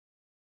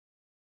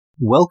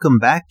Welcome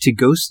back to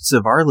Ghosts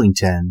of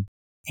Arlington,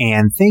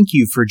 and thank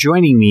you for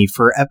joining me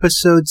for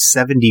episode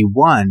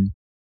 71,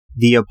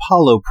 The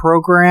Apollo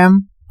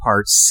Program,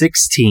 part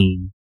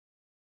 16.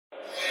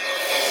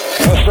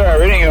 Yes, sir.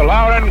 Reading you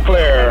loud and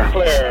clear.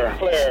 Clear.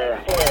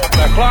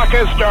 The clock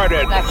has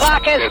started. 5,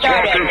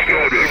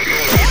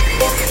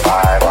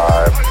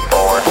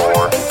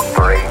 4,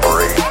 3,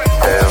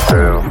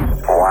 2,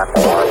 1.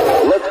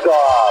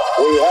 Liftoff.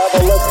 We have a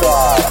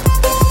liftoff.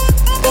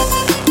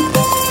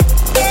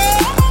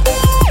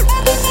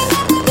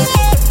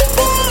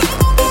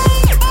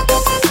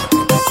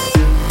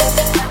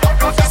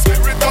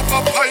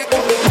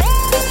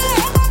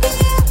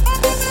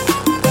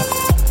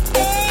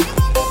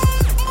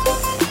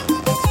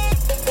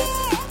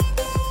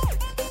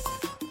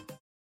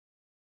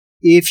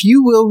 If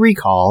you will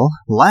recall,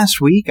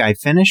 last week I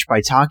finished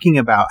by talking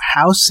about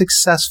how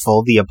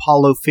successful the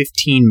Apollo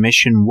 15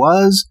 mission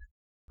was,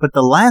 but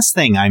the last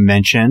thing I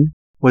mentioned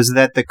was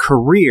that the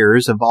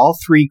careers of all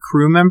three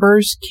crew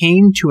members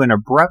came to an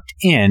abrupt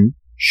end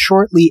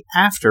shortly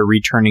after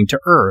returning to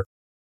Earth.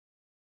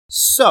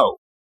 So,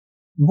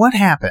 what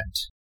happened?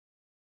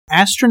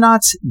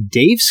 Astronauts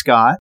Dave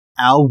Scott,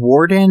 Al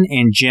Worden,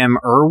 and Jim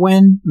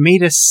Irwin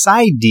made a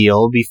side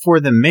deal before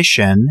the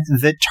mission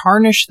that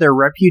tarnished their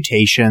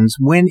reputations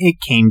when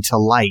it came to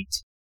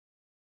light.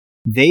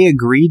 They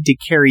agreed to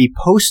carry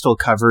postal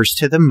covers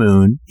to the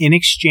moon in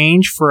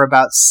exchange for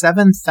about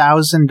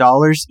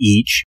 $7,000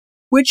 each,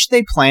 which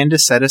they planned to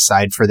set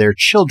aside for their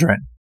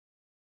children.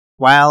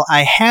 While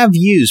I have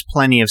used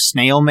plenty of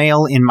snail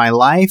mail in my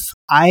life,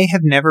 I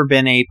have never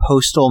been a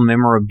postal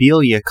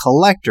memorabilia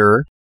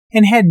collector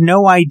and had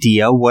no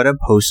idea what a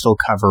postal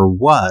cover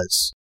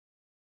was.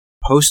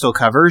 Postal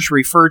covers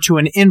refer to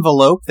an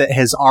envelope that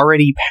has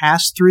already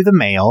passed through the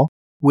mail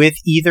with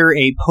either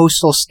a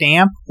postal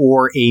stamp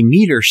or a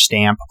meter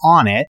stamp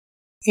on it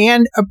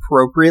and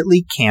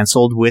appropriately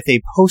canceled with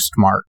a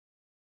postmark.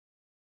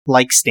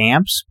 Like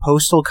stamps,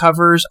 postal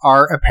covers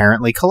are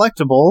apparently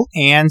collectible,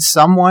 and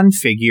someone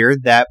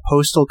figured that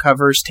postal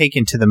covers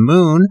taken to the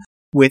moon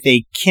with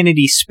a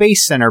Kennedy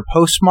Space Center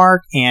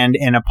postmark and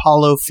an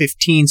Apollo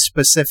 15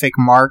 specific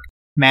mark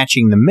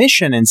matching the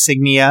mission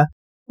insignia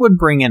would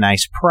bring a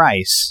nice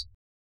price.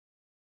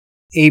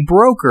 A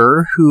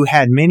broker who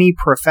had many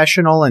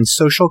professional and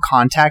social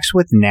contacts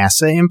with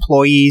NASA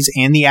employees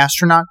and the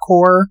astronaut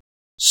corps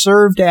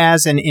served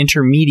as an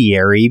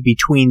intermediary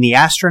between the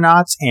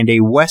astronauts and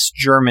a West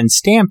German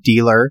stamp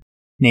dealer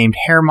named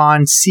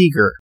Hermann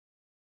Seeger.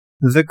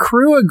 The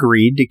crew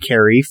agreed to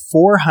carry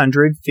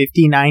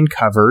 459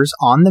 covers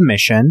on the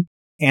mission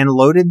and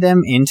loaded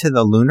them into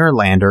the lunar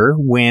lander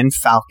when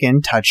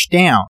Falcon touched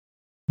down.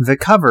 The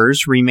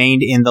covers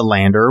remained in the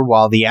lander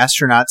while the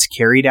astronauts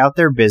carried out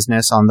their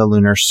business on the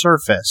lunar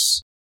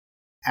surface.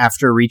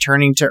 After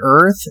returning to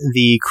Earth,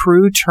 the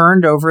crew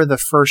turned over the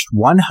first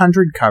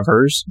 100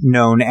 covers,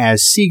 known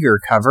as Seeger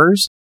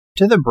covers,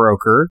 to the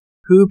broker,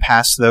 who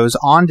passed those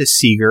on to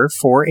Seeger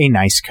for a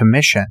nice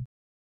commission.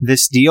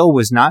 This deal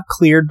was not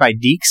cleared by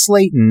Deke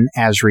Slayton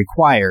as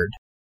required.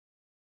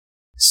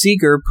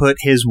 Seeger put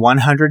his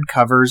 100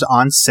 covers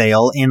on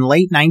sale in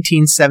late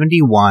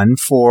 1971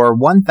 for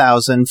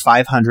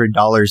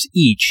 $1,500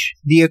 each,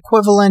 the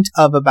equivalent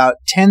of about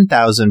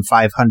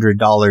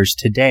 $10,500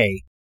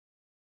 today.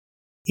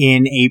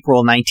 In April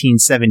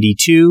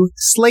 1972,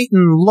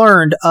 Slayton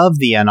learned of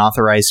the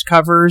unauthorized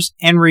covers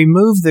and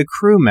removed the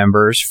crew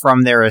members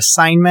from their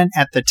assignment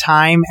at the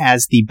time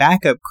as the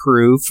backup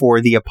crew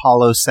for the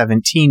Apollo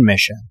 17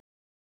 mission.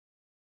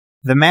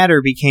 The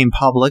matter became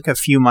public a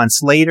few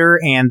months later,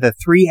 and the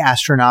three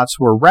astronauts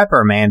were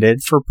reprimanded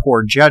for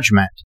poor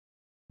judgment.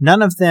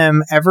 None of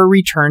them ever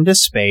returned to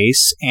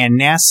space, and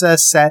NASA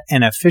set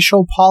an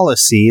official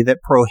policy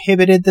that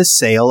prohibited the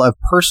sale of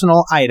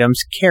personal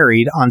items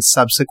carried on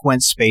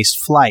subsequent space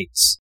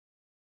flights.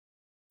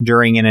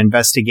 During an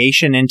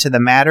investigation into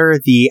the matter,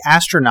 the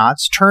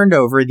astronauts turned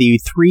over the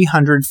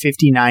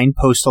 359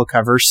 postal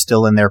covers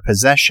still in their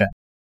possession.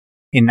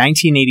 In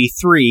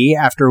 1983,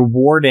 after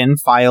Worden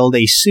filed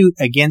a suit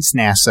against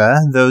NASA,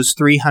 those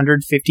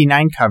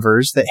 359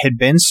 covers that had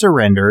been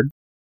surrendered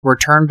were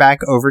turned back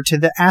over to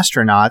the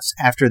astronauts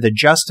after the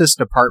Justice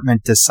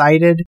Department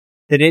decided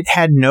that it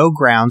had no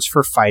grounds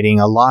for fighting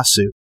a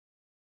lawsuit.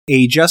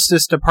 A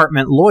Justice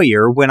Department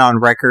lawyer went on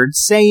record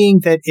saying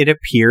that it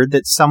appeared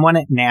that someone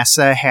at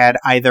NASA had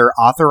either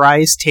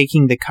authorized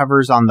taking the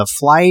covers on the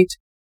flight,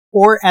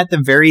 or at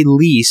the very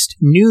least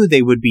knew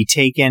they would be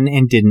taken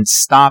and didn't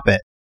stop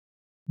it.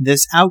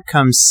 This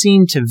outcome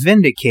seemed to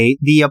vindicate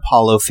the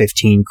Apollo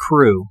 15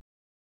 crew.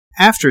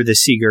 After the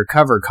Seeger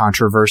cover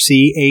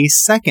controversy, a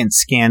second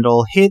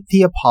scandal hit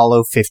the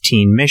Apollo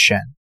 15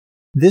 mission,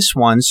 this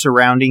one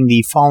surrounding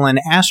the fallen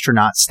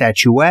astronaut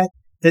statuette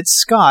that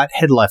Scott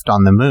had left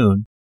on the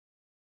moon.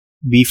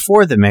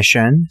 Before the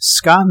mission,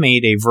 Scott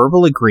made a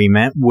verbal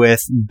agreement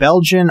with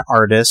Belgian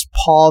artist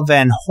Paul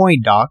van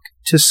Hooydonk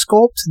to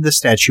sculpt the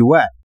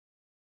statuette.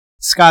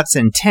 Scott's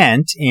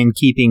intent, in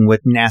keeping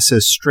with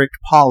NASA's strict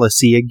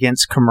policy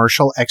against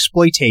commercial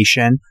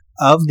exploitation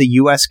of the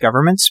U.S.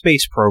 government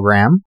space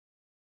program,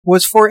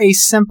 was for a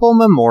simple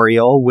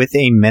memorial with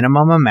a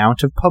minimum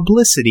amount of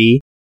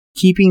publicity,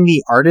 keeping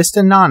the artist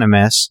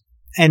anonymous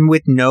and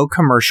with no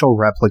commercial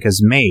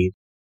replicas made.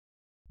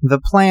 The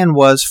plan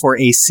was for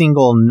a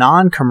single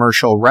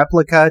non-commercial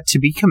replica to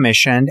be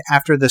commissioned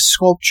after the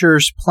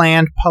sculpture's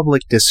planned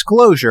public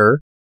disclosure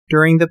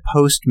during the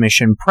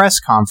post-mission press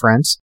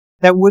conference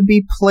that would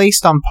be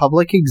placed on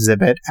public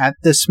exhibit at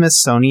the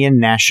Smithsonian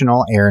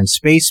National Air and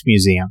Space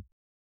Museum.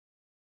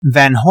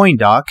 Van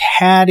Hoyndonk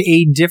had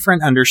a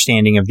different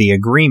understanding of the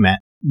agreement,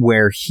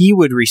 where he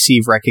would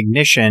receive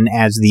recognition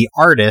as the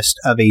artist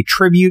of a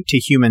tribute to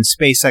human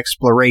space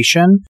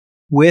exploration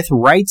with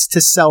rights to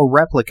sell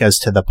replicas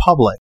to the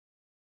public.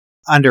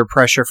 Under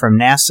pressure from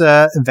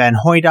NASA, Van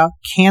Hoyndonk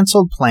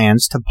canceled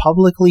plans to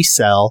publicly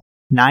sell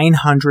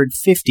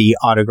 950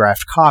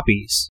 autographed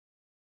copies.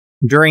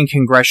 During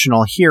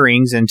congressional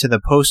hearings into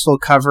the postal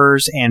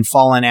covers and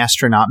fallen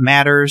astronaut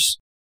matters,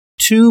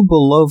 2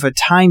 Bulova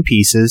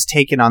timepieces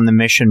taken on the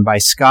mission by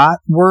Scott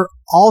were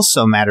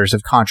also matters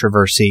of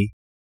controversy,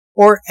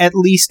 or at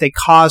least a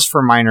cause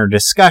for minor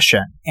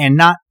discussion, and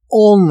not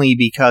only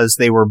because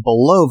they were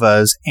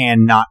Bulovas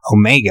and not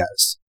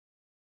Omegas.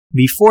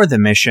 Before the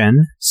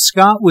mission,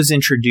 Scott was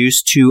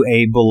introduced to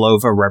a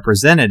Bulova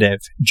representative,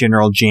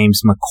 General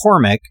James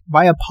McCormick,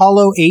 by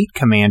Apollo 8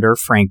 commander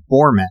Frank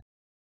Borman.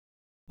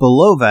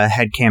 Bulova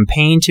had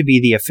campaigned to be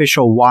the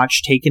official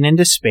watch taken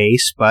into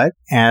space, but,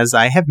 as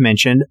I have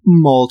mentioned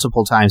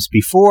multiple times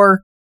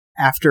before,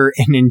 after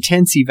an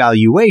intense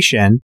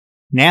evaluation,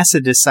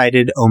 NASA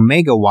decided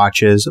Omega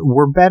watches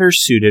were better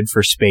suited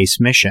for space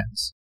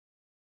missions.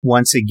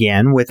 Once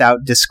again, without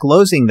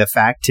disclosing the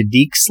fact to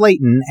Deke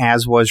Slayton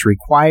as was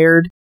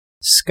required,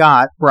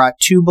 Scott brought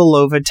 2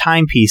 Bulova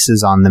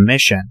timepieces on the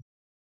mission.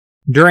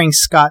 During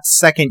Scott's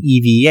second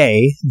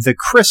EVA, the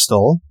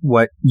crystal,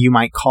 what you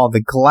might call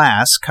the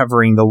glass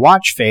covering the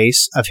watch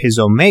face of his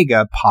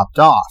Omega, popped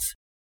off.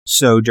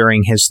 So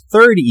during his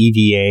third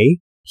EVA,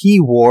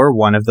 he wore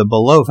one of the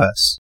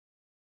Bulovas.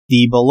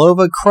 The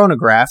Bulova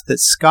chronograph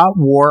that Scott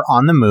wore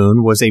on the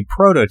moon was a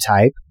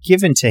prototype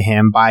given to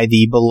him by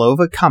the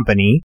Bulova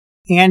Company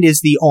and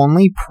is the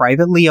only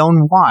privately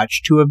owned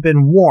watch to have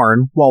been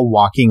worn while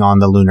walking on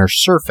the lunar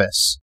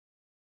surface.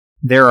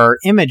 There are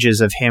images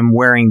of him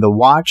wearing the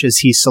watch as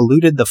he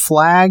saluted the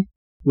flag,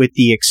 with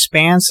the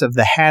expanse of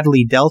the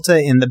Hadley Delta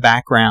in the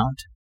background.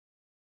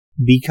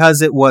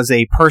 Because it was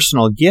a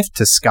personal gift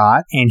to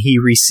Scott and he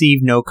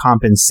received no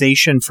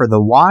compensation for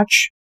the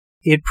watch,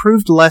 it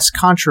proved less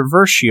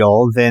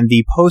controversial than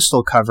the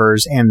postal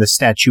covers and the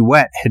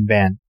statuette had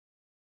been.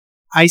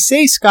 I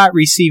say Scott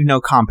received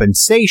no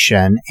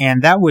compensation,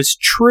 and that was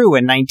true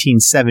in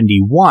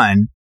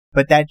 1971,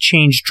 but that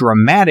changed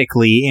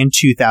dramatically in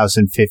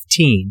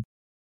 2015.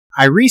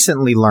 I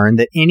recently learned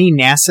that any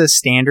NASA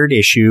standard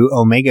issue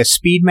Omega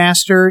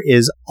Speedmaster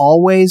is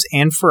always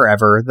and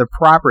forever the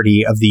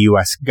property of the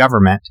U.S.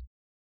 government,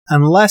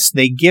 unless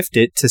they gift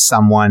it to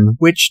someone,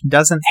 which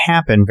doesn't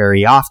happen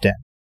very often.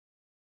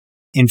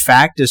 In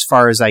fact, as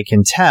far as I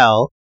can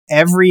tell,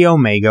 every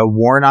Omega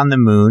worn on the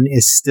moon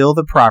is still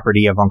the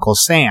property of Uncle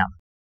Sam.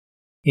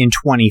 In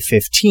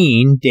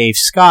 2015, Dave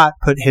Scott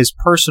put his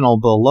personal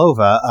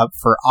Bulova up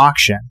for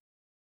auction.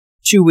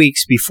 2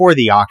 weeks before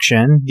the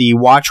auction, the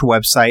watch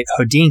website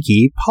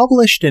Hodinkee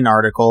published an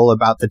article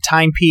about the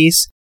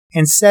timepiece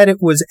and said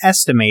it was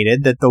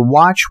estimated that the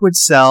watch would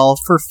sell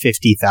for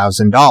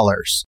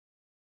 $50,000.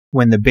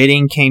 When the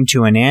bidding came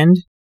to an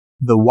end,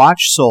 the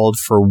watch sold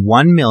for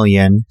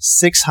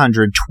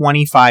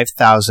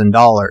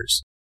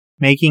 $1,625,000,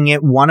 making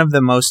it one of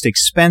the most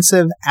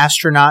expensive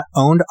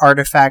astronaut-owned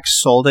artifacts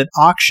sold at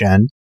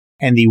auction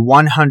and the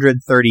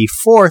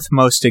 134th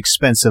most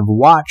expensive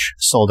watch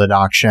sold at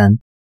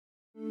auction.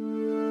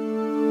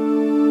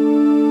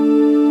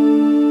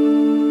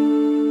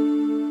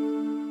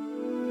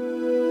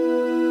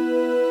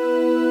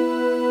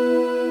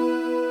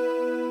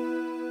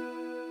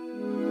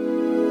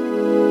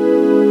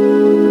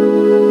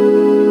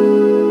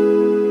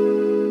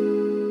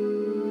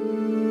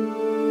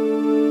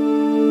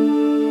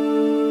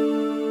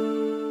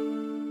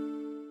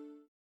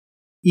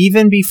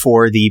 Even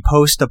before the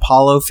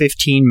post-Apollo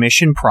 15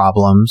 mission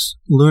problems,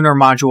 lunar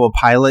module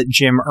pilot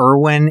Jim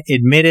Irwin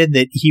admitted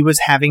that he was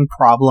having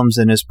problems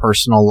in his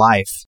personal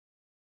life.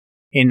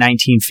 In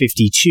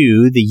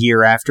 1952, the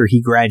year after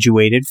he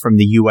graduated from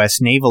the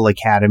U.S. Naval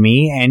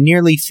Academy, and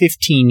nearly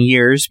 15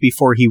 years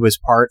before he was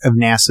part of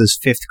NASA's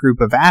fifth group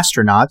of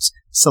astronauts,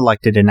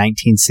 selected in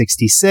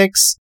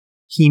 1966,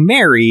 he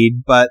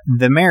married, but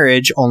the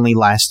marriage only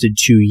lasted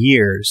 2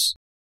 years.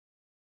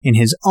 In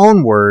his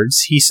own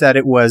words, he said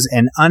it was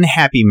an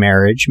unhappy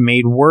marriage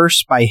made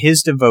worse by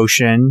his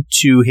devotion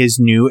to his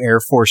new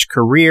Air Force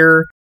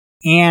career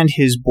and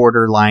his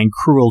borderline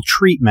cruel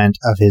treatment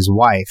of his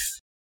wife.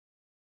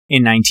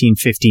 In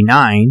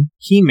 1959,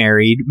 he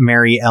married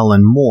Mary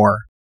Ellen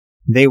Moore.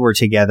 They were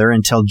together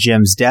until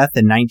Jim's death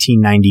in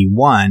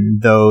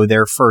 1991, though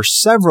their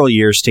first several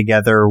years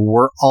together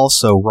were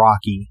also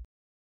rocky.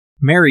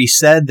 Mary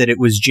said that it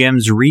was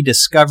Jim's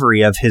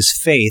rediscovery of his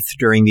faith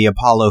during the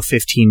Apollo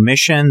 15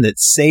 mission that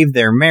saved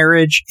their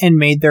marriage and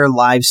made their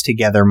lives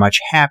together much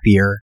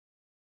happier.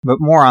 But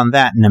more on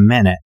that in a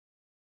minute.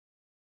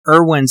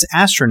 Irwin's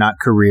astronaut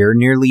career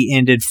nearly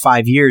ended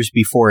 5 years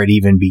before it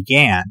even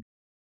began.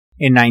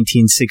 In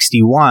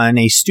 1961,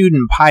 a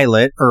student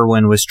pilot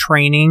Irwin was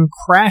training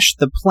crashed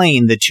the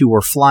plane the two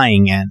were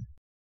flying in.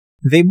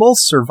 They both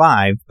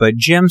survived, but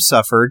Jim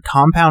suffered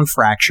compound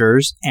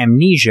fractures,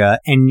 amnesia,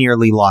 and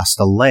nearly lost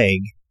a leg.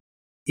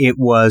 It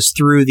was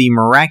through the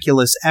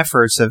miraculous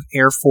efforts of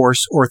Air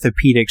Force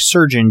orthopedic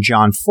surgeon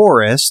John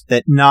Forrest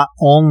that not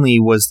only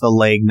was the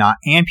leg not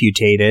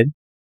amputated,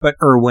 but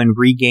Irwin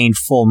regained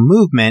full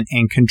movement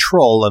and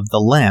control of the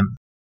limb.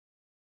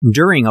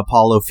 During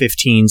Apollo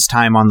 15's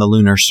time on the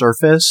lunar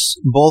surface,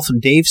 both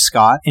Dave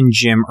Scott and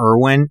Jim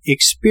Irwin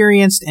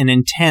experienced an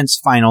intense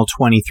final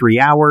 23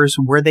 hours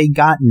where they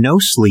got no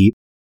sleep,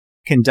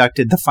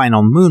 conducted the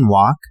final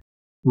moonwalk,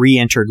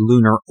 re-entered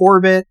lunar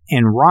orbit,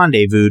 and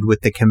rendezvoused with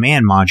the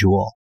command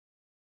module.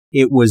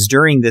 It was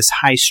during this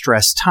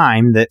high-stress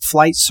time that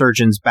flight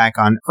surgeons back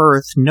on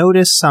Earth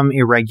noticed some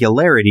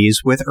irregularities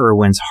with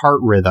Irwin's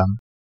heart rhythm.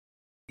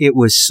 It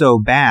was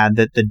so bad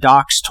that the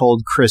docs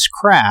told Chris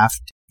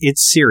Kraft,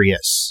 "It's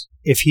serious.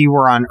 If he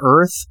were on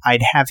Earth,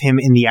 I'd have him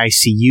in the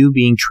ICU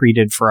being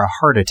treated for a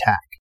heart attack."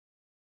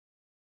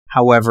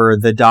 However,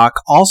 the doc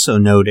also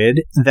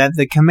noted that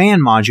the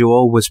command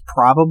module was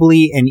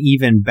probably an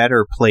even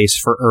better place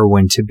for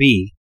Irwin to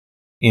be.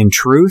 In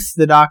truth,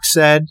 the doc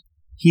said,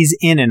 he's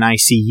in an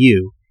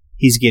ICU.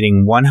 He's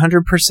getting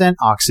 100%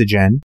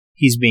 oxygen,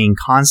 he's being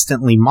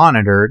constantly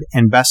monitored,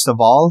 and best of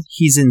all,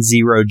 he's in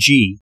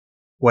 0G.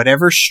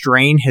 Whatever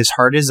strain his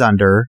heart is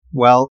under,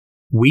 well,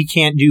 we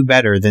can't do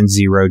better than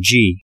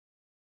 0G.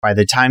 By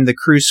the time the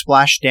crew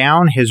splashed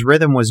down, his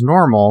rhythm was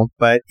normal,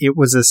 but it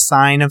was a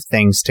sign of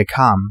things to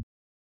come.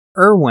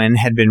 Irwin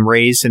had been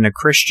raised in a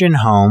Christian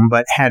home,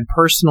 but had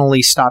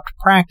personally stopped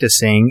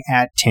practicing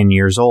at 10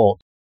 years old.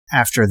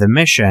 After the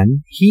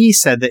mission, he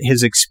said that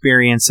his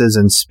experiences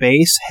in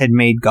space had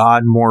made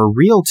God more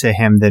real to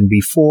him than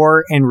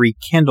before and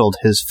rekindled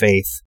his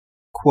faith.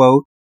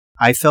 Quote,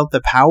 "I felt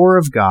the power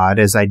of God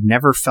as I'd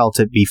never felt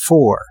it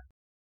before."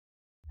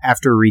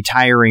 After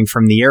retiring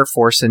from the Air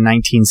Force in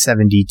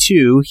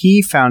 1972,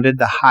 he founded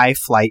the High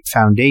Flight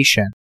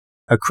Foundation,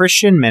 a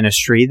Christian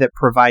ministry that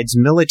provides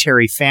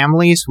military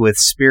families with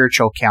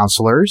spiritual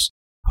counselors,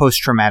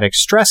 post-traumatic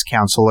stress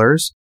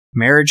counselors,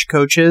 marriage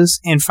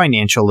coaches, and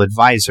financial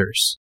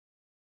advisors.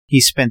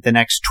 He spent the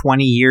next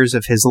 20 years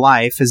of his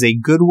life as a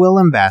goodwill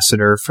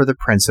ambassador for the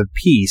Prince of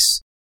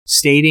Peace,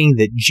 stating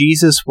that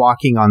Jesus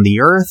walking on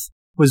the earth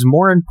was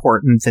more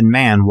important than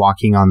man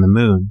walking on the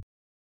moon.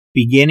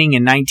 Beginning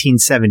in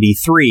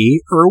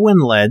 1973, Irwin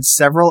led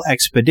several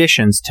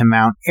expeditions to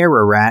Mount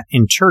Ararat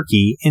in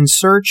Turkey in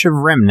search of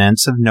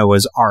remnants of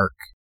Noah's Ark.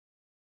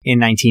 In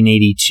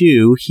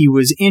 1982, he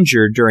was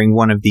injured during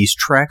one of these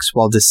treks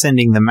while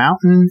descending the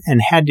mountain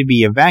and had to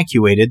be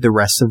evacuated the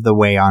rest of the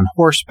way on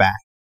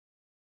horseback.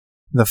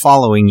 The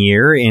following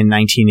year, in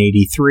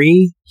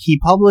 1983, he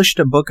published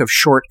a book of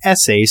short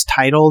essays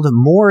titled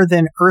More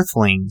Than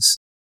Earthlings,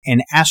 An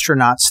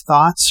Astronaut's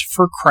Thoughts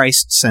for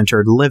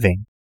Christ-Centered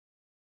Living.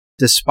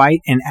 Despite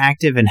an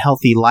active and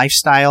healthy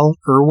lifestyle,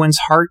 Irwin's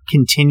heart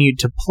continued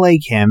to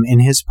plague him in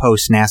his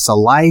post-NASA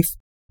life,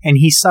 and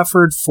he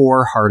suffered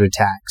 4 heart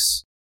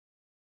attacks.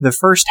 The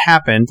first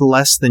happened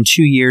less than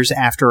 2 years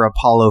after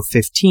Apollo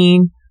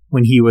 15,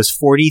 when he was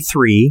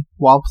 43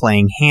 while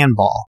playing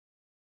handball.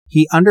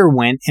 He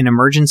underwent an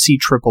emergency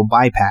triple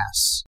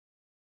bypass.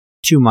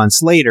 2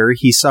 months later,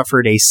 he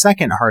suffered a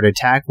second heart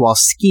attack while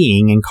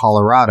skiing in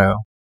Colorado.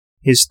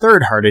 His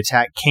third heart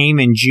attack came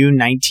in June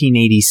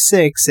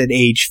 1986 at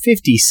age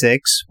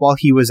 56 while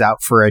he was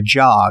out for a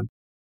jog.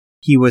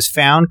 He was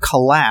found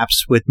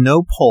collapsed with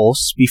no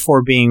pulse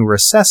before being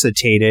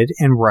resuscitated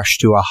and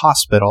rushed to a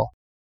hospital.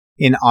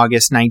 In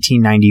August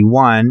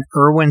 1991,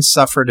 Irwin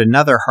suffered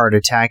another heart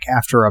attack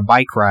after a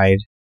bike ride.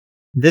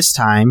 This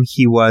time,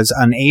 he was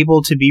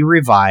unable to be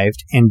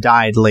revived and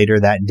died later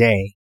that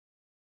day.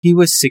 He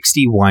was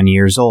 61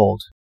 years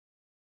old.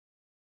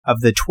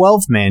 Of the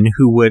 12 men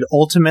who would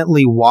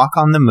ultimately walk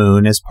on the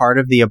moon as part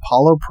of the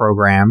Apollo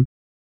program,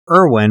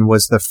 Irwin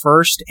was the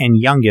first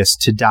and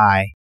youngest to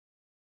die.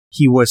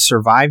 He was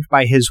survived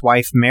by his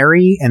wife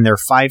Mary and their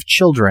 5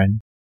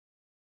 children.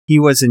 He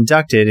was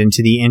inducted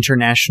into the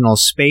International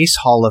Space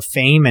Hall of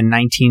Fame in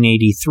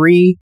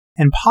 1983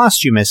 and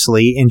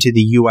posthumously into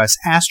the U.S.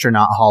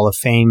 Astronaut Hall of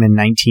Fame in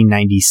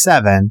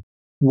 1997,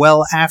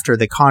 well after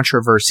the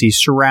controversy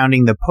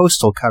surrounding the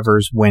postal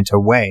covers went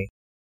away.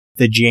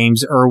 The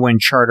James Irwin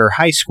Charter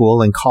High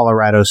School in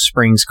Colorado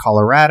Springs,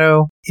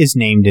 Colorado, is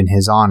named in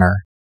his honor.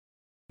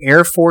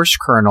 Air Force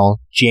Colonel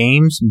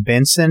James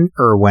Benson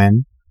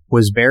Irwin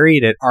was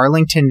buried at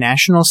Arlington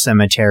National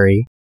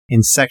Cemetery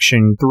in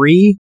Section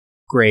 3,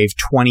 Grave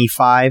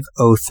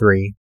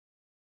 2503.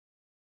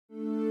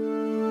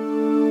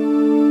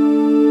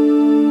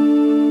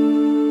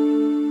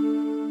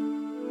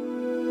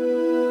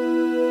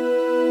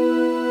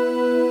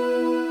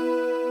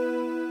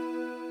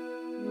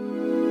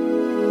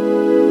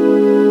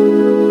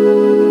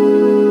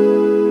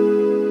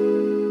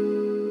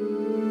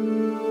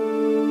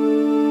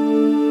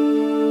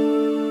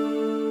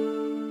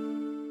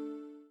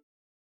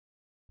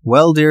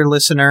 Well, dear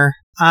listener,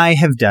 I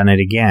have done it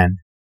again.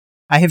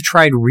 I have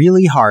tried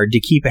really hard to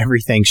keep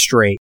everything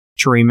straight,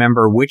 to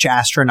remember which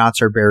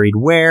astronauts are buried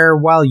where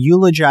while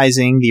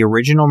eulogizing the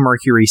original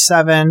Mercury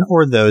 7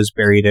 or those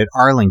buried at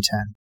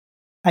Arlington.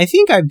 I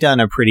think I've done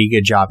a pretty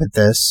good job at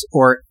this,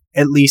 or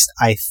at least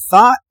I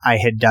thought I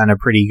had done a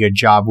pretty good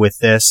job with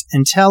this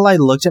until I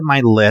looked at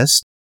my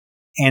list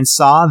and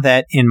saw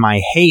that in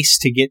my haste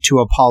to get to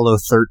Apollo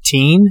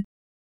 13,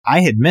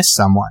 I had missed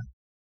someone.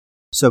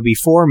 So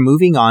before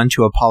moving on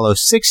to Apollo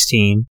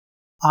 16,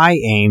 I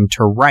aimed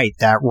to right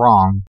that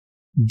wrong.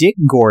 Dick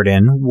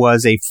Gordon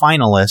was a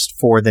finalist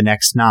for the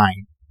next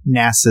 9,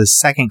 NASA's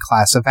second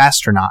class of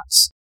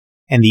astronauts,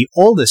 and the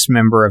oldest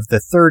member of the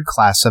third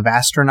class of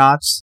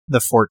astronauts, the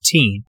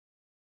 14.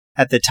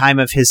 At the time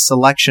of his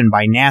selection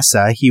by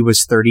NASA, he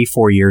was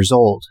 34 years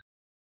old.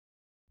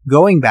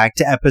 Going back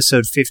to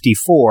episode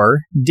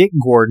 54, Dick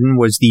Gordon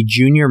was the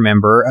junior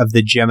member of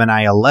the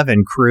Gemini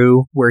 11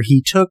 crew, where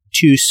he took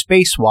 2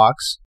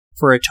 spacewalks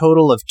for a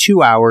total of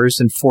 2 hours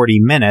and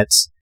 40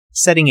 minutes,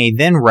 setting a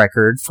then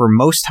record for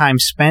most time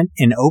spent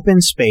in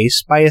open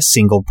space by a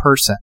single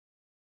person.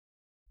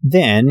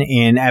 Then,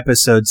 in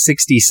episode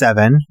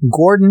 67,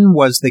 Gordon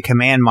was the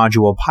command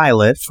module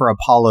pilot for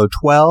Apollo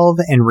 12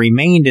 and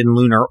remained in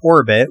lunar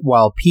orbit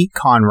while Pete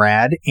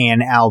Conrad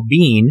and Al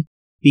Bean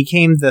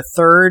became the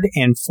third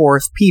and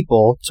fourth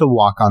people to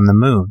walk on the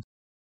moon.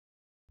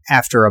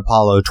 After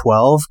Apollo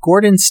 12,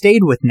 Gordon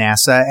stayed with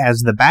NASA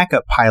as the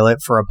backup pilot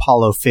for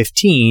Apollo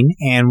 15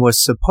 and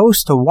was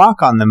supposed to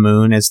walk on the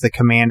moon as the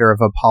commander of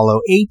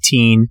Apollo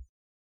 18,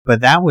 but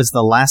that was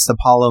the last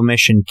Apollo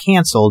mission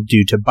canceled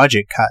due to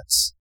budget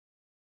cuts.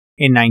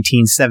 In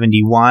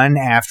 1971,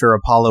 after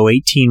Apollo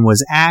 18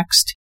 was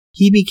axed,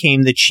 he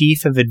became the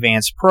chief of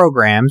advanced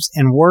programs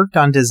and worked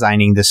on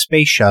designing the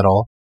space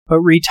shuttle, but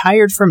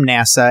retired from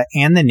NASA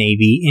and the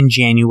Navy in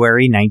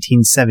January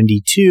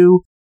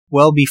 1972,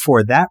 well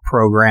before that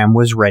program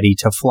was ready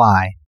to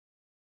fly.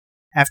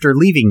 After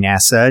leaving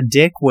NASA,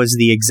 Dick was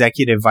the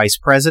executive vice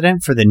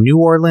president for the New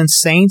Orleans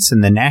Saints in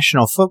the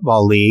National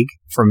Football League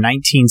from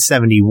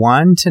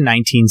 1971 to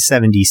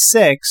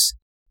 1976,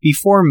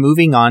 before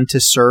moving on to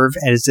serve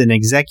as an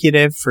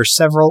executive for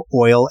several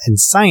oil and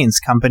science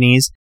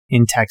companies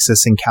in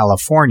Texas and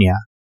California.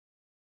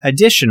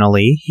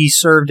 Additionally, he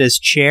served as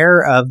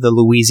chair of the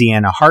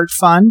Louisiana Heart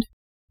Fund,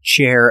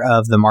 chair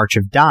of the March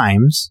of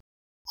Dimes,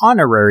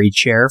 honorary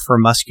chair for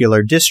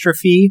muscular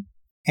dystrophy,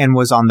 and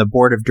was on the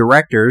board of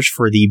directors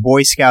for the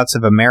Boy Scouts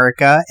of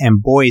America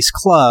and Boys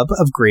Club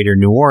of Greater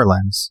New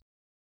Orleans.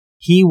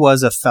 He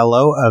was a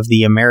fellow of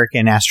the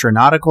American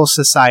Astronautical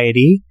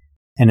Society,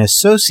 an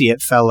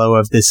associate fellow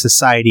of the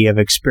Society of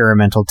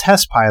Experimental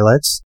Test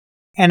Pilots,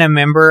 and a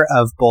member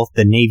of both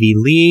the Navy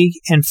League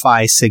and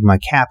Phi Sigma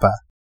Kappa.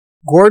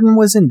 Gordon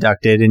was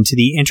inducted into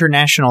the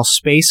International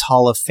Space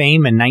Hall of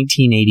Fame in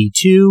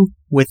 1982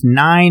 with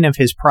 9 of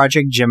his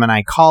Project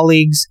Gemini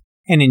colleagues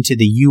and into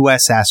the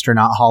U.S.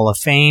 Astronaut Hall of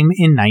Fame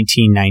in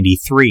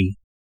 1993.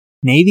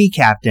 Navy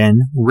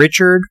Captain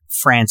Richard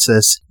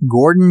Francis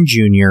Gordon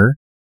Jr.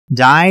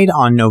 died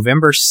on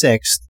November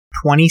 6,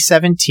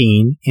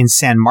 2017 in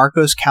San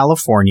Marcos,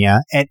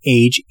 California at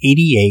age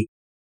 88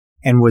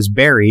 and was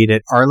buried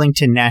at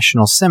Arlington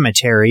National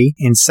Cemetery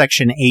in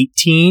Section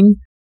 18,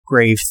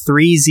 Grave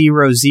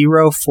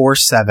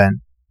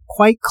 30047,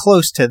 quite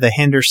close to the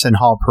Henderson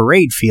Hall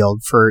Parade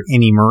Field for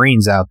any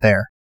Marines out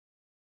there.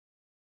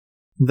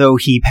 Though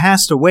he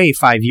passed away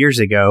 5 years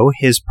ago,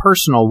 his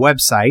personal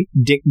website,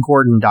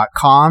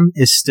 dickgordon.com,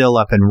 is still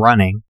up and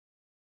running.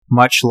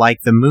 Much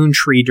like the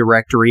Moontree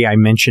directory I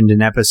mentioned in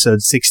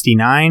episode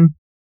 69,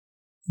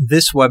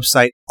 this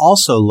website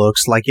also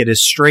looks like it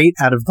is straight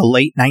out of the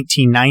late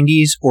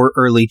 1990s or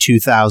early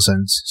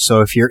 2000s,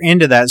 so if you're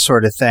into that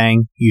sort of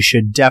thing, you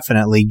should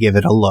definitely give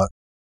it a look.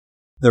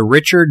 The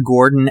Richard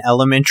Gordon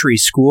Elementary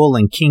School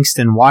in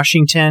Kingston,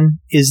 Washington,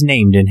 is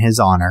named in his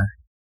honor.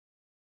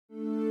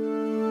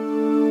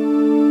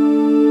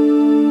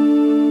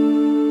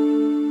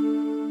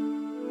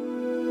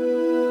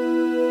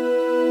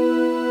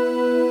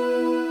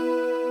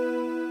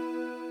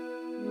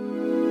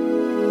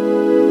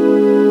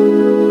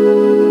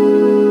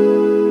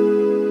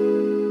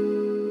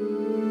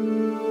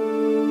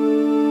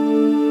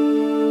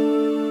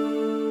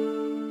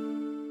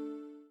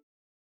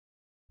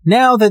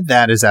 Now that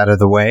that is out of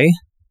the way,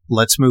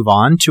 let's move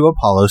on to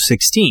Apollo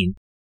 16.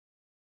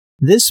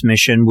 This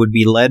mission would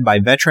be led by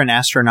veteran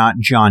astronaut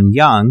John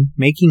Young,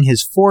 making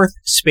his 4th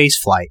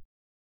spaceflight.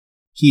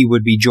 He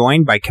would be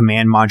joined by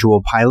Command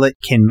Module pilot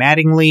Ken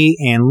Mattingly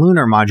and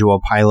Lunar Module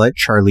pilot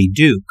Charlie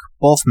Duke,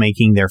 both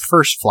making their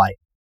first flight.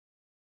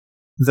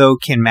 Though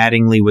Ken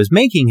Mattingly was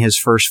making his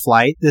first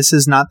flight, this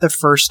is not the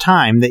first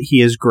time that he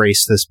has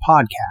graced this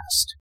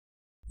podcast.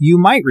 You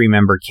might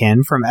remember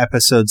Ken from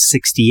episode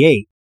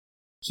 68.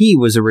 He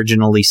was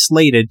originally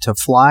slated to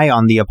fly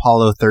on the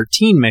Apollo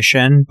 13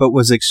 mission, but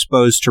was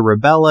exposed to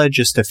rubella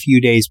just a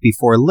few days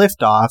before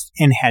liftoff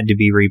and had to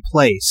be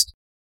replaced.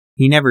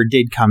 He never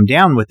did come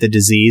down with the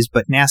disease,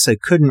 but NASA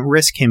couldn't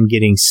risk him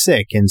getting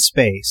sick in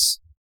space.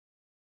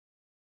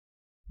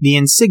 The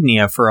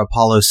insignia for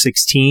Apollo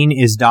 16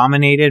 is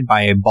dominated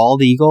by a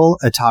bald eagle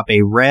atop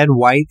a red,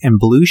 white, and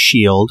blue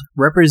shield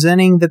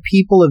representing the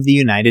people of the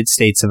United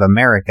States of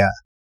America.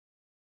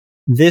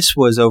 This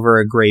was over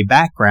a gray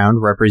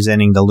background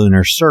representing the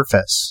lunar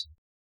surface.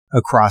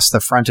 Across the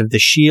front of the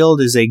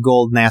shield is a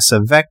gold NASA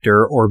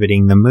vector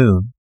orbiting the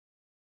moon.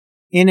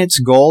 In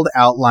its gold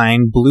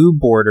outline blue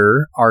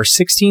border are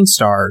 16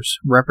 stars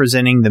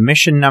representing the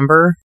mission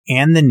number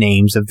and the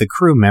names of the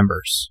crew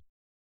members.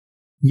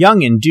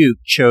 Young and Duke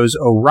chose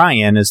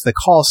Orion as the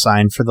call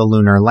sign for the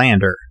lunar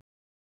lander.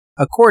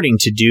 According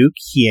to Duke,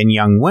 he and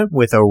Young went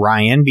with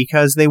Orion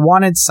because they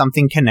wanted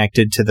something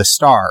connected to the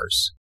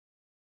stars.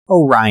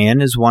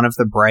 Orion is one of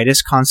the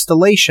brightest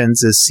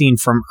constellations as seen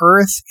from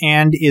Earth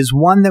and is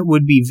one that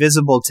would be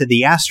visible to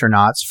the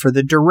astronauts for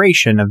the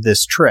duration of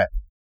this trip.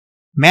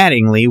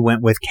 Mattingly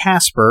went with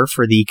Casper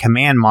for the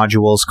command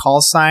module's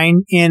call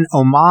sign in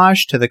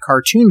homage to the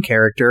cartoon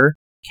character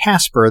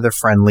Casper the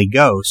Friendly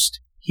Ghost.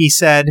 He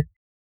said,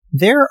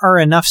 "There are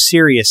enough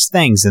serious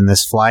things in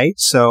this flight,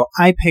 so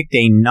I picked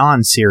a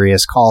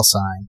non-serious call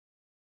sign."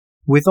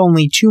 With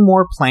only 2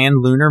 more planned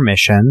lunar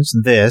missions,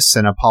 this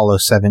and Apollo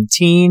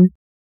 17,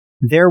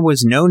 there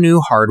was no new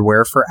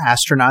hardware for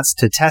astronauts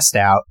to test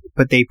out,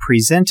 but they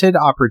presented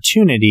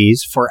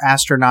opportunities for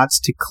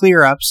astronauts to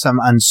clear up some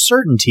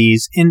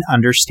uncertainties in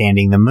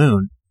understanding the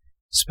moon.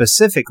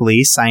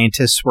 Specifically,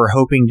 scientists were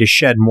hoping to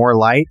shed more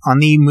light on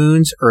the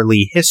moon's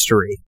early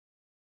history.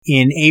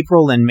 In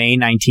April and May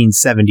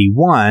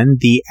 1971,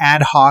 the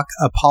ad hoc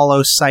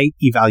Apollo Site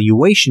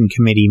Evaluation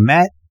Committee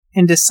met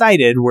and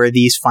decided where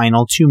these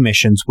final 2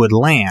 missions would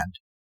land.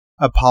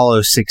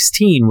 Apollo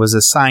 16 was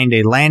assigned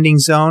a landing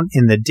zone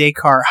in the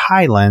Descartes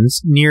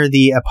Highlands near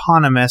the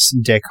eponymous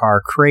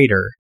Descartes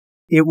crater.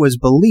 It was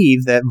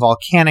believed that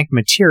volcanic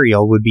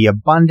material would be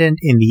abundant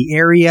in the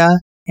area,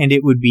 and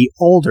it would be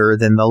older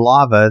than the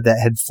lava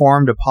that had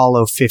formed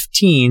Apollo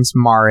 15's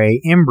Mare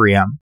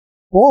Imbrium.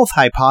 Both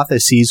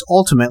hypotheses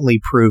ultimately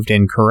proved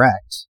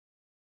incorrect.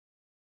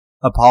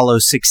 Apollo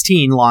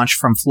 16 launched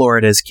from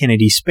Florida's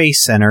Kennedy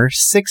Space Center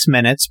 6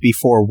 minutes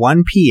before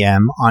 1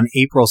 p.m. on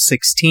April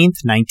 16,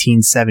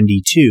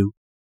 1972.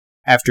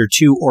 After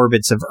 2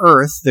 orbits of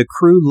Earth, the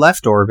crew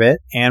left orbit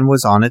and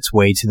was on its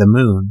way to the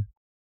moon.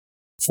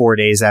 4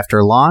 days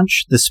after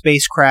launch, the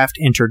spacecraft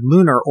entered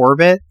lunar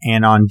orbit,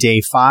 and on day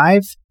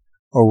 5,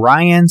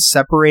 Orion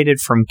separated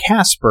from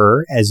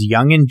Casper as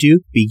Young and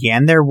Duke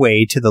began their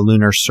way to the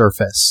lunar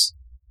surface.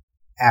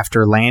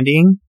 After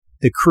landing,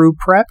 the crew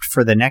prepped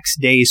for the next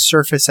day's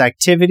surface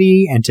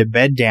activity and to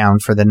bed down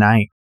for the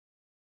night.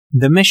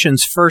 The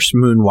mission's first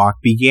moonwalk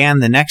began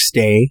the next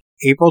day,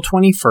 April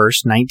 21,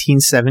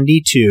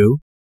 1972,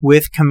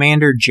 with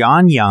Commander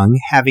John Young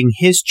having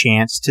his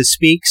chance to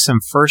speak some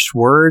first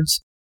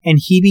words, and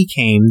he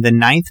became the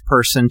 9th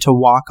person to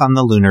walk on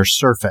the lunar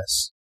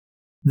surface.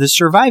 The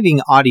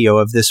surviving audio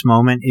of this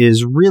moment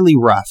is really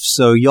rough,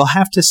 so you'll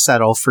have to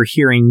settle for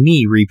hearing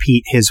me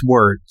repeat his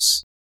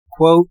words.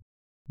 Quote,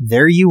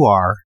 "There you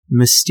are,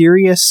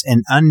 mysterious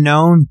and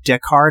unknown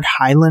Descartes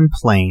Highland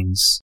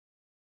Plains.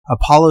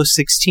 Apollo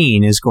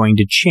 16 is going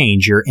to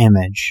change your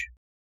image."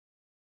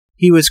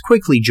 He was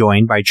quickly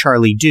joined by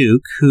Charlie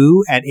Duke,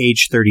 who, at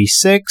age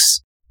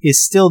 36,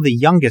 is still the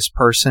youngest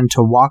person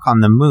to walk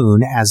on the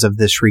moon as of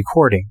this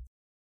recording.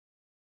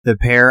 The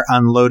pair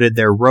unloaded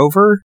their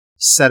rover,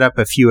 set up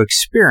a few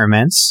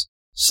experiments,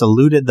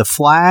 saluted the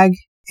flag,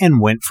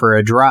 and went for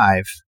a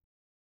drive.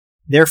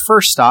 Their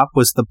first stop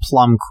was the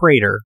Plum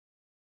Crater.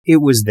 It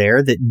was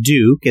there that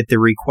Duke, at the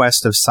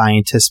request of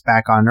scientists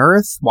back on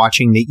Earth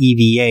watching the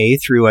EVA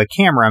through a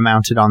camera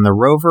mounted on the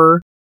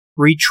rover,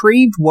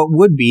 retrieved what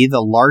would be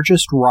the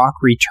largest rock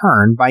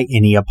returned by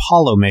any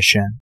Apollo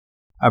mission,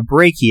 a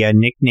breccia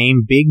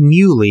nicknamed Big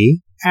Muley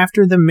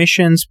after the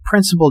mission's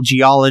principal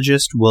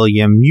geologist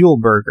William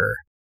Muehlberger.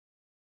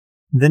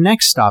 The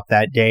next stop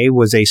that day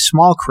was a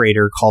small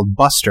crater called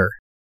Buster.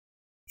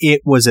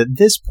 It was at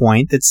this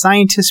point that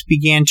scientists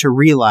began to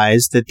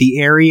realize that the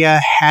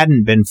area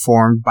hadn't been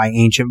formed by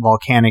ancient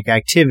volcanic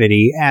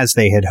activity as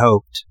they had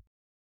hoped.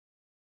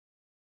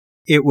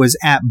 It was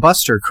at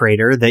Buster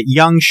Crater that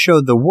Young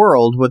showed the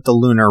world what the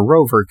lunar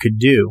rover could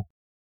do.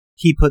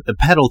 He put the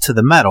pedal to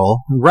the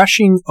metal,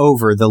 rushing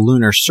over the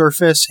lunar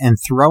surface and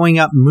throwing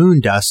up moon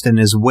dust in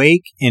his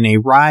wake in a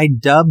ride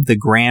dubbed the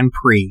Grand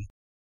Prix.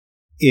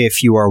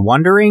 If you are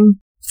wondering,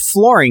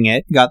 flooring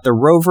it got the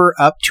rover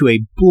up to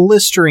a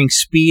blistering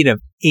speed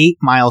of 8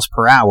 miles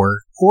per hour,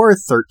 or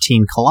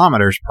 13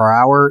 kilometers per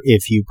hour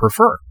if you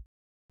prefer.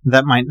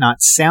 That might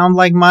not sound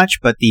like much,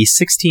 but the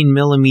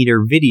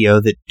 16mm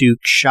video that Duke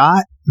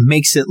shot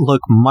makes it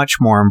look much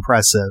more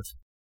impressive.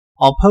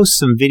 I'll post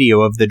some video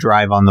of the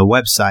drive on the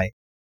website.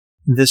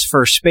 This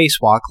first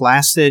spacewalk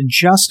lasted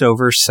just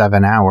over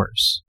 7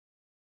 hours.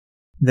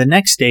 The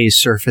next day's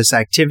surface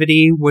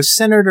activity was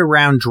centered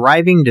around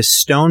driving to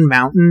Stone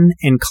Mountain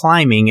and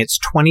climbing its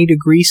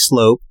 20-degree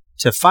slope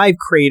to 5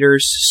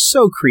 craters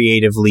so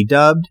creatively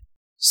dubbed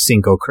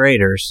Cinco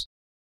Craters.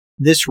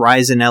 This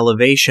rise in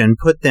elevation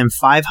put them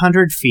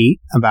 500 feet,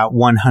 about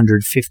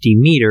 150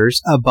 meters,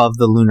 above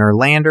the lunar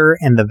lander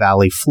and the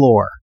valley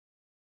floor.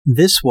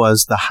 This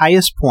was the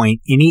highest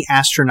point any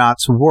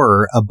astronauts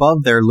were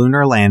above their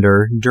lunar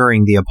lander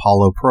during the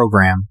Apollo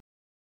program.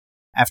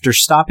 After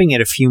stopping at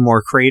a few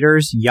more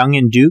craters, Young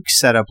and Duke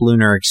set up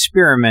lunar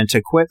experiment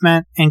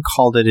equipment and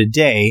called it a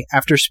day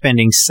after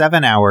spending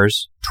 7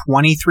 hours,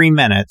 23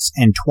 minutes,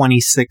 and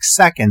 26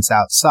 seconds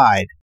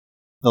outside,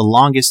 the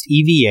longest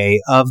EVA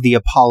of the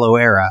Apollo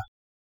era.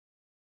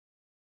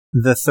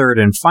 The third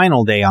and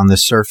final day on the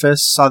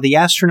surface saw the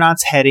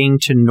astronauts heading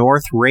to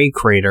North Ray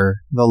Crater,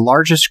 the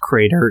largest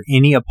crater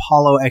any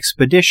Apollo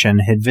expedition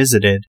had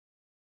visited.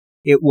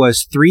 It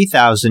was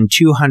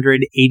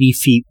 3,280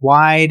 feet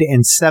wide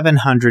and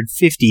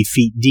 750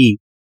 feet deep,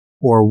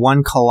 or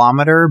 1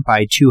 kilometer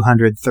by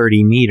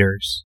 230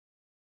 meters.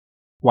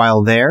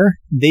 While there,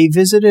 they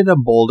visited a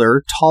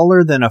boulder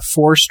taller than a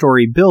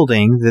 4-story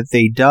building that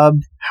they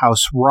dubbed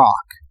House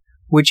Rock,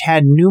 which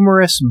had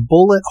numerous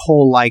bullet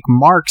hole-like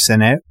marks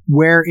in it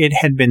where it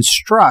had been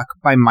struck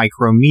by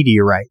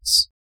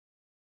micrometeorites.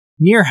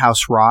 Near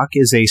House Rock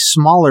is a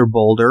smaller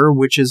boulder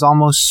which is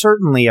almost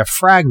certainly a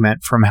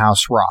fragment from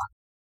House Rock.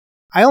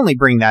 I only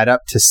bring that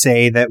up to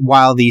say that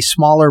while the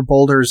smaller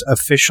boulder's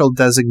official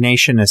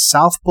designation is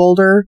South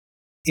Boulder,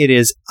 it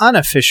is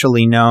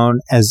unofficially known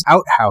as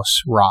Outhouse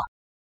Rock.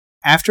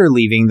 After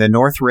leaving the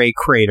North Ray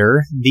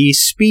Crater, the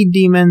Speed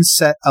Demons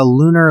set a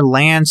lunar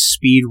land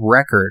speed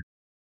record.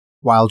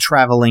 While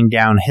traveling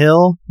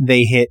downhill,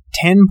 they hit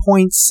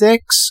 10.6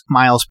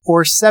 miles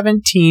or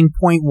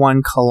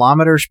 17.1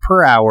 kilometers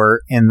per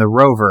hour in the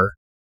rover.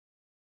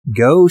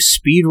 Go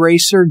Speed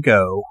Racer,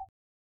 go!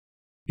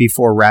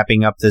 Before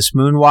wrapping up this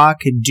moonwalk,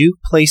 Duke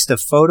placed a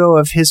photo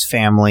of his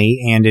family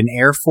and an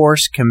Air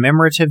Force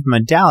commemorative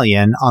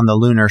medallion on the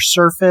lunar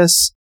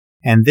surface,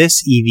 and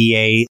this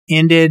EVA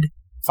ended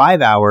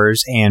 5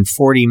 hours and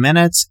 40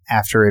 minutes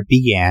after it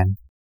began.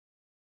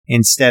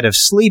 Instead of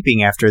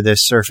sleeping after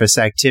this surface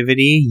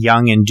activity,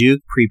 Young and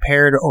Duke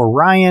prepared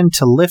Orion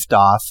to lift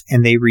off,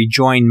 and they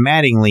rejoined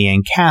Mattingly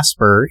and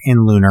Casper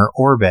in lunar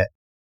orbit.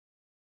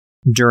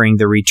 During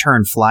the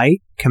return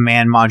flight,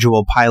 Command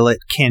Module pilot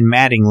Ken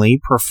Mattingly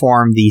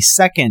performed the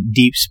second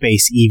Deep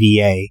Space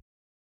EVA.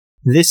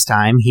 This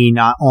time, he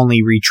not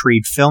only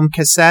retrieved film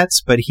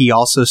cassettes, but he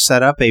also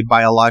set up a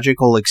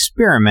biological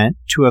experiment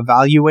to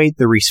evaluate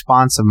the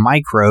response of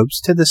microbes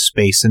to the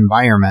space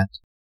environment.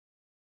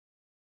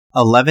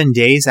 11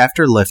 days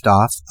after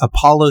liftoff,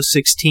 Apollo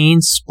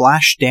 16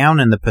 splashed down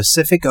in the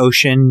Pacific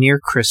Ocean near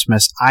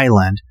Christmas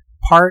Island,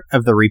 part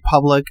of the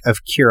Republic of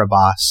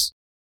Kiribati,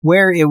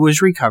 where it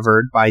was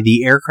recovered by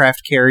the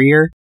aircraft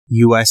carrier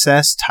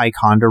USS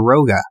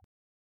Ticonderoga.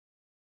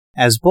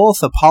 As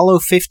both Apollo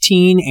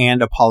 15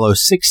 and Apollo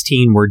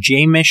 16 were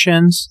J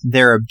missions,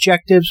 their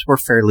objectives were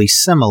fairly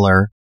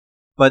similar,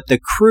 but the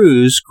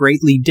crews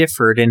greatly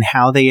differed in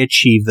how they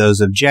achieved those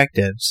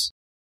objectives.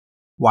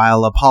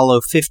 While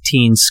Apollo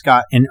 15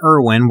 Scott and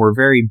Irwin were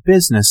very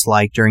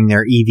businesslike during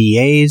their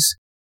EVAs,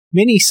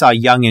 many saw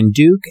Young and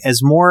Duke as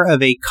more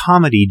of a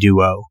comedy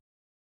duo.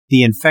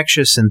 The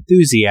infectious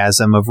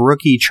enthusiasm of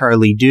rookie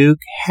Charlie Duke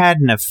had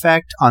an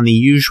effect on the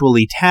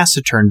usually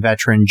taciturn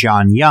veteran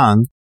John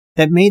Young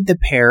that made the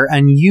pair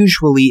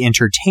unusually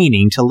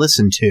entertaining to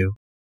listen to.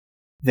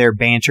 Their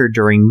banter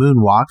during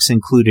moonwalks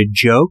included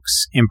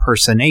jokes,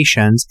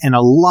 impersonations, and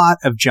a lot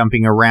of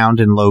jumping around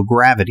in low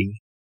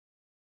gravity.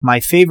 My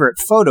favorite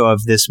photo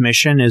of this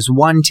mission is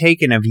one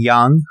taken of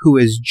Young, who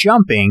is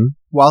jumping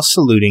while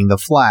saluting the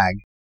flag.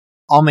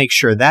 I'll make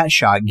sure that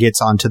shot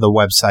gets onto the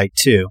website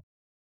too.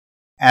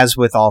 As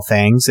with all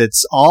things,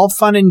 it's all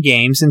fun and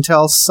games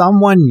until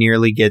someone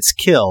nearly gets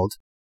killed.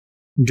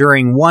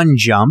 During one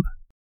jump,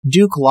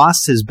 Duke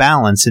lost his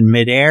balance in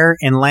midair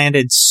and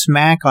landed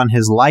smack on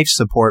his life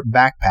support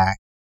backpack.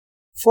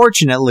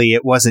 Fortunately,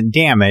 it wasn't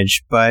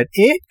damaged, but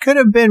it could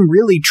have been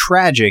really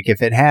tragic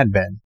if it had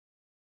been.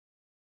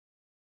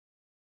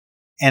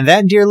 And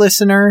that, dear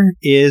listener,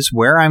 is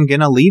where I'm going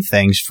to leave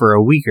things for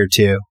a week or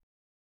two.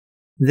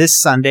 This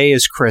Sunday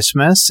is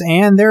Christmas,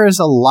 and there is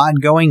a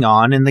lot going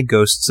on in the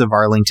Ghosts of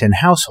Arlington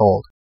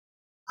household.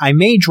 I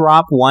may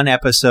drop one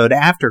episode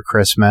after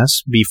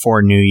Christmas,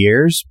 before New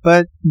Year's,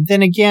 but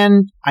then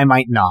again, I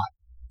might not.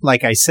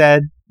 Like I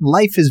said,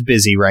 life is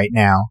busy right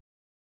now.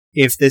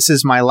 If this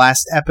is my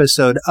last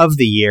episode of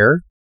the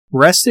year,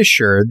 rest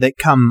assured that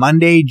come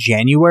Monday,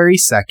 January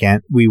 2nd,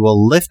 we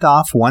will lift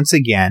off once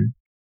again,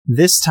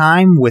 this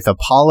time with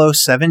Apollo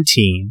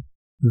 17,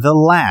 the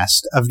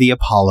last of the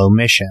Apollo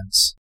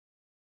missions.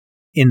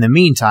 In the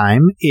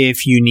meantime,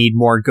 if you need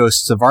more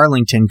Ghosts of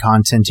Arlington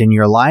content in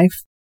your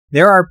life,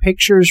 there are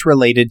pictures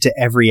related to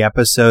every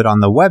episode on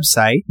the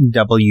website,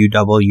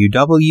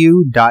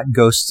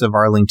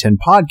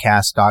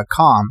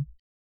 www.ghostsofarlingtonpodcast.com.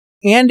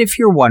 And if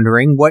you're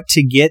wondering what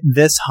to get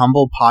this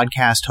humble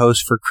podcast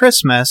host for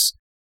Christmas,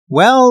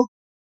 well,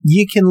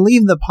 you can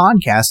leave the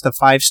podcast a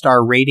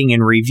 5-star rating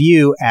and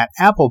review at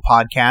Apple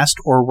Podcast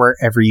or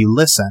wherever you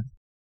listen.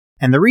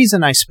 And the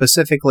reason I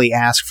specifically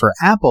ask for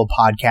Apple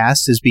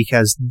Podcasts is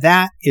because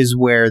that is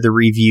where the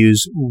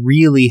reviews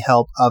really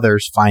help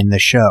others find the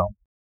show.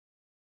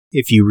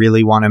 If you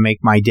really want to make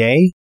my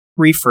day,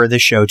 refer the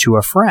show to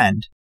a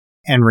friend.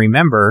 And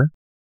remember,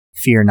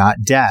 fear not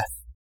death,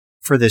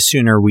 for the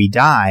sooner we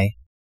die,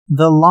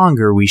 the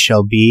longer we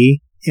shall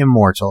be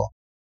immortal.